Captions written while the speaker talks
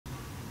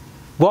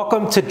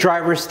Welcome to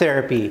Driver's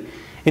Therapy.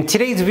 In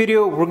today's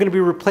video, we're going to be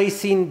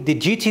replacing the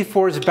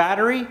GT4's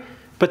battery,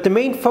 but the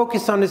main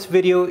focus on this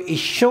video is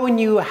showing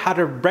you how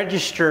to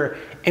register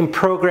and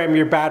program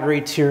your battery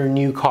to your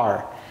new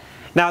car.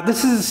 Now,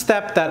 this is a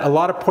step that a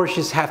lot of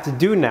Porsches have to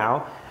do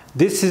now.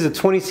 This is a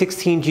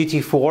 2016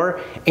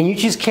 GT4, and you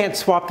just can't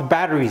swap the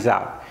batteries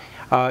out.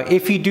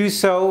 If you do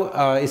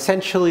so,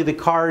 essentially the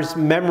car's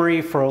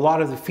memory for a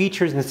lot of the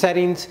features and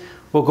settings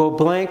will go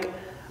blank.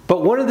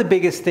 But one of the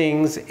biggest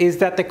things is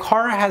that the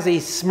car has a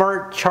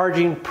smart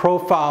charging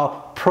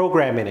profile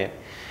program in it.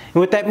 And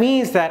what that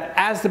means is that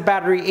as the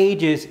battery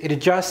ages, it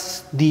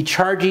adjusts the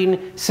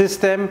charging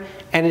system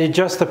and it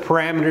adjusts the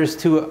parameters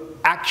to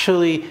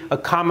actually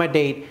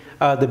accommodate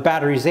the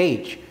battery's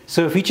age.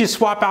 So if you just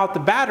swap out the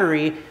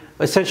battery,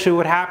 essentially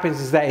what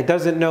happens is that it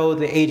doesn't know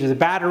the age of the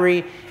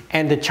battery,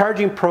 and the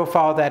charging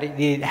profile that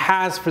it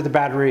has for the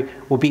battery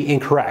will be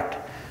incorrect.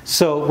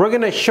 So we're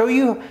going to show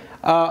you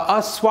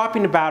us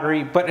swapping the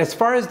battery, but as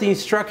far as the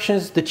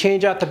instructions to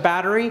change out the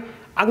battery,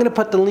 I'm going to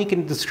put the link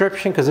in the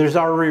description because there's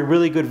already a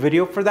really good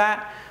video for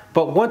that.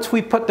 But once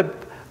we put the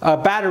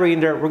battery in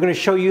there, we're going to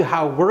show you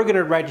how we're going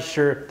to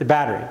register the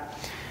battery.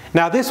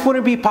 Now, this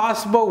wouldn't be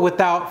possible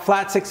without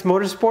Flat 6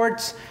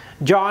 Motorsports.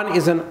 John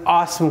is an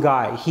awesome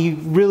guy. He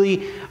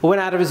really went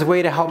out of his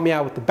way to help me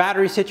out with the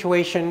battery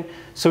situation.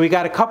 So we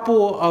got a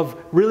couple of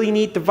really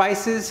neat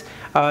devices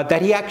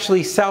that he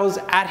actually sells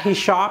at his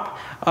shop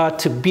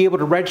to be able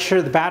to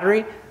register the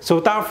battery. So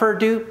without further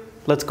ado,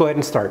 let's go ahead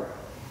and start.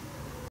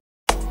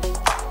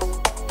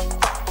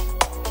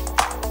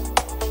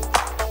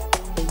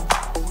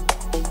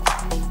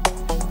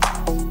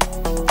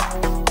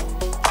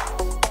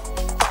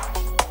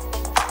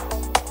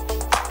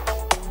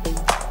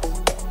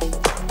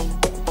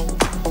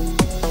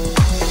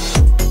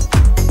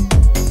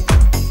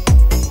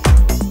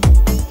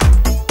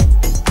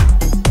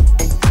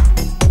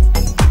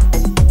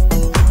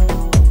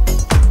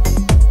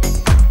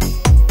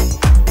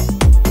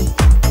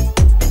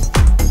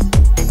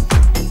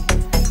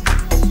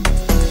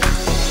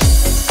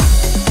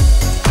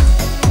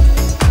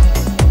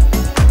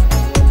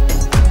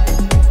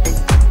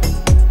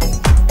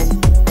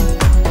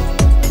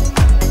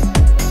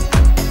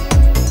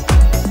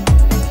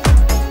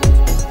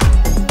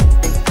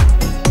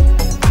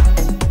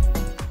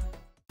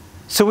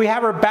 So we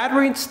have our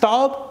battery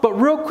installed, but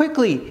real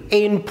quickly,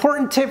 an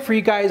important tip for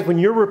you guys when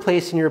you're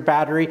replacing your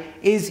battery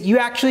is you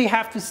actually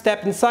have to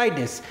step inside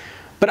this.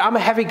 But I'm a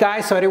heavy guy,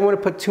 so I didn't want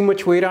to put too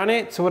much weight on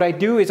it. So what I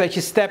do is I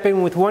just step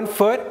in with one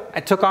foot. I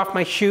took off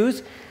my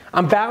shoes.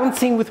 I'm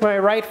balancing with my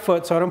right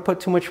foot so I don't put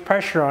too much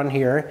pressure on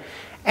here.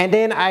 And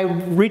then I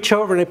reach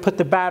over and I put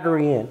the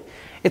battery in.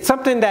 It's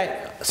something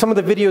that some of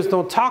the videos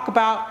don't talk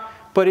about,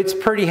 but it's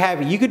pretty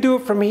heavy. You could do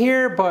it from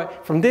here,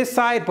 but from this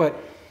side, but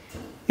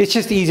it's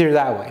just easier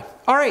that way.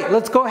 All right,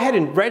 let's go ahead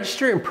and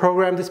register and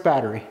program this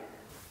battery.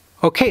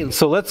 Okay,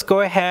 so let's go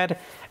ahead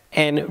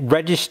and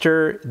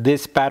register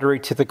this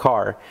battery to the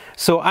car.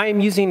 So I am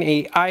using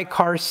a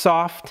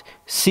iCarsoft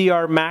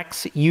CR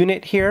Max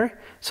unit here.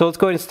 So let's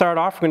go ahead and start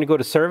off. We're going to go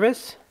to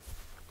service,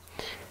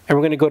 and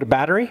we're going to go to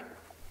battery.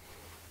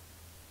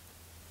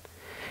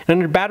 And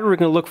under battery, we're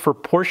going to look for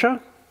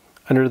Porsche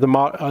under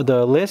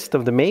the list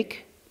of the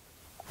make.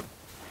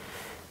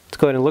 Let's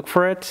go ahead and look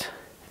for it.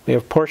 We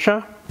have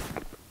Porsche.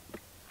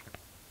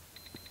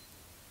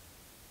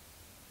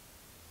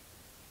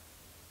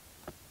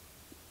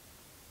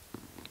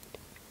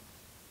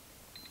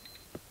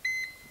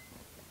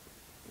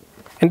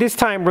 And this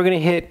time we're going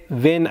to hit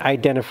VIN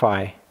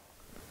identify.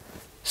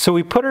 So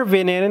we put our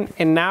VIN in,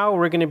 and now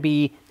we're going to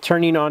be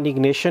turning on the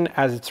ignition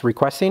as it's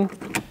requesting.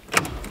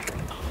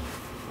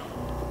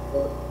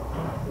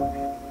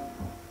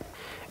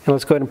 And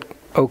let's go ahead and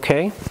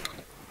OK. All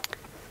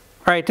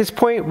right, at this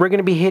point we're going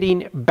to be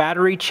hitting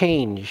battery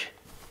change.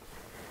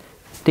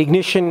 The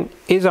ignition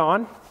is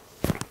on.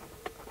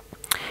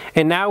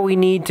 And now we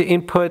need to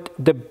input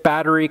the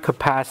battery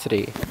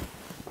capacity.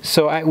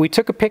 So we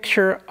took a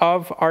picture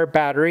of our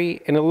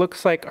battery, and it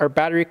looks like our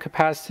battery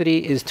capacity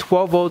is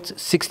 12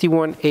 volts,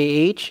 61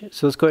 AH.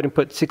 So let's go ahead and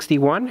put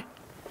 61.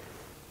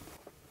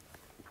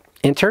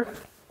 Enter.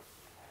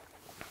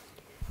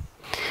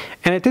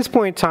 And at this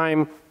point in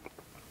time,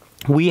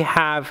 we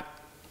have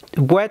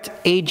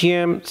wet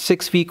AGM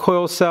 6V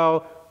coil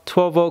cell,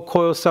 12 volt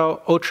coil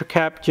cell, ultra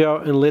cap gel,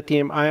 and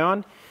lithium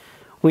ion.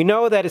 We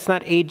know that it's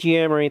not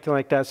AGM or anything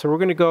like that, so we're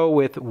going to go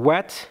with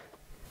wet.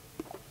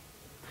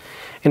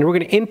 And we're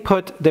going to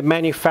input the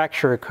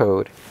manufacturer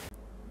code.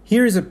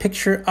 Here's a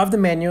picture of the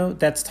manual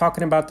that's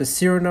talking about the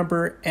serial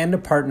number and the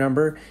part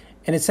number.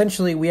 And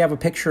essentially we have a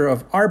picture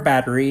of our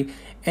battery,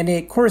 and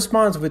it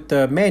corresponds with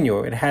the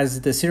manual. It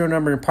has the serial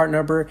number and part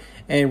number,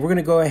 and we're going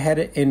to go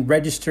ahead and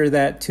register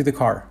that to the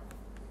car.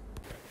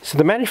 So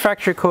the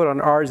manufacturer code on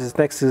ours is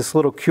next to this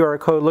little QR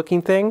code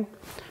looking thing.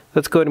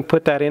 Let's go ahead and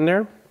put that in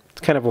there.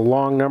 It's kind of a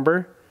long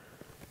number.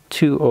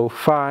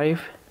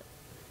 205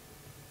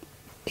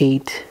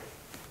 8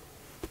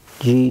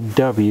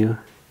 GW,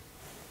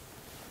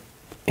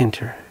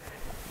 enter.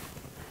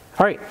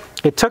 All right,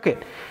 it took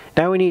it.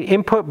 Now we need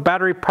input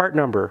battery part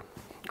number.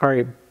 All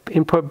right,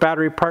 input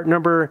battery part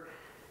number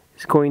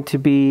is going to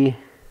be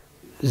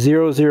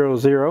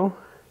 000.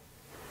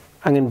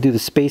 I'm going to do the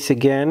space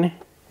again.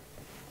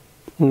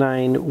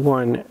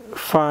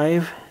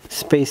 915,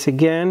 space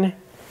again.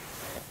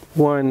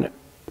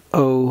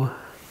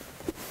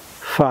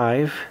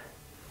 105.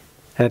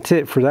 That's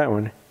it for that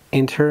one.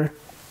 Enter.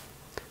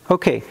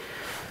 Okay,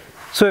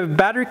 so we have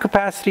battery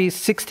capacity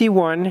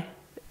 61,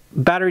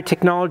 battery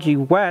technology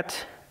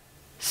wet,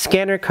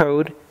 scanner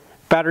code,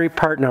 battery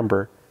part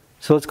number.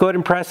 So let's go ahead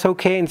and press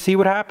OK and see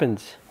what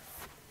happens.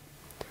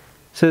 It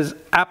says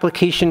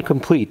application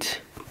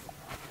complete.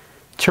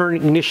 Turn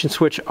ignition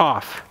switch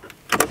off.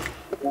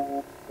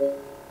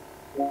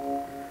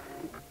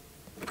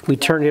 We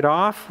turn it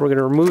off. We're going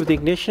to remove the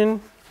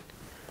ignition.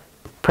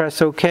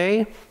 Press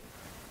OK.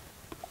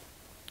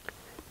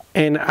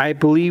 And I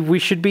believe we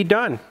should be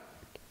done.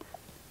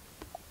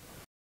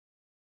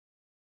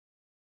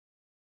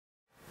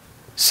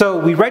 So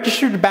we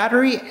registered the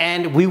battery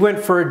and we went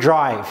for a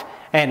drive.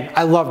 And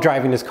I love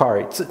driving this car,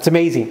 it's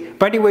amazing.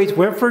 But anyways,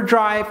 went for a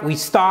drive, we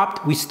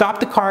stopped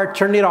the car,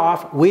 turned it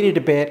off, waited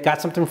a bit, got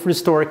something from the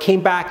store,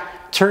 came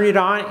back, turned it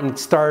on, and it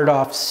started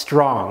off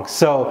strong.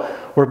 So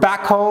we're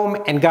back home,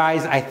 and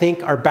guys, I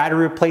think our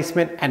battery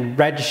replacement and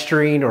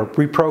registering or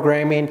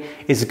reprogramming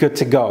is good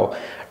to go.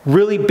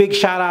 Really big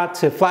shout out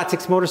to Flat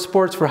Six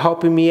Motorsports for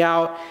helping me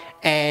out.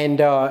 And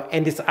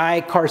this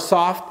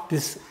iCarsoft,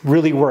 this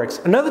really works.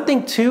 Another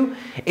thing too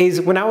is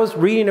when I was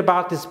reading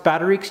about this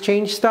battery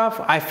exchange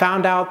stuff, I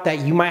found out that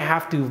you might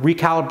have to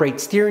recalibrate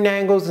steering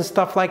angles and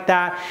stuff like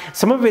that.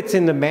 Some of it's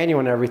in the manual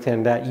and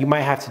everything that you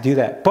might have to do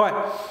that,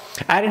 but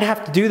I didn't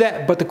have to do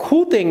that. But the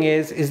cool thing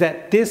is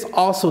that this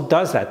also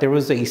does that. There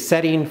was a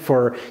setting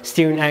for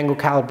steering angle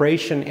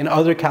calibration and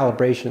other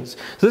calibrations.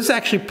 So this is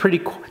actually pretty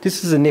cool.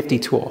 This is a nifty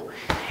tool.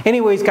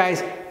 Anyways,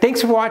 guys,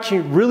 thanks for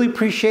watching. Really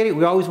appreciate it.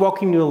 We always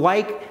welcome you to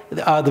like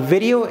the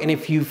video. And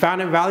if you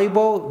found it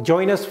valuable,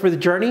 join us for the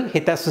journey.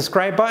 Hit that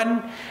subscribe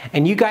button.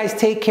 And you guys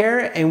take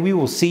care, and we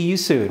will see you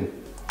soon.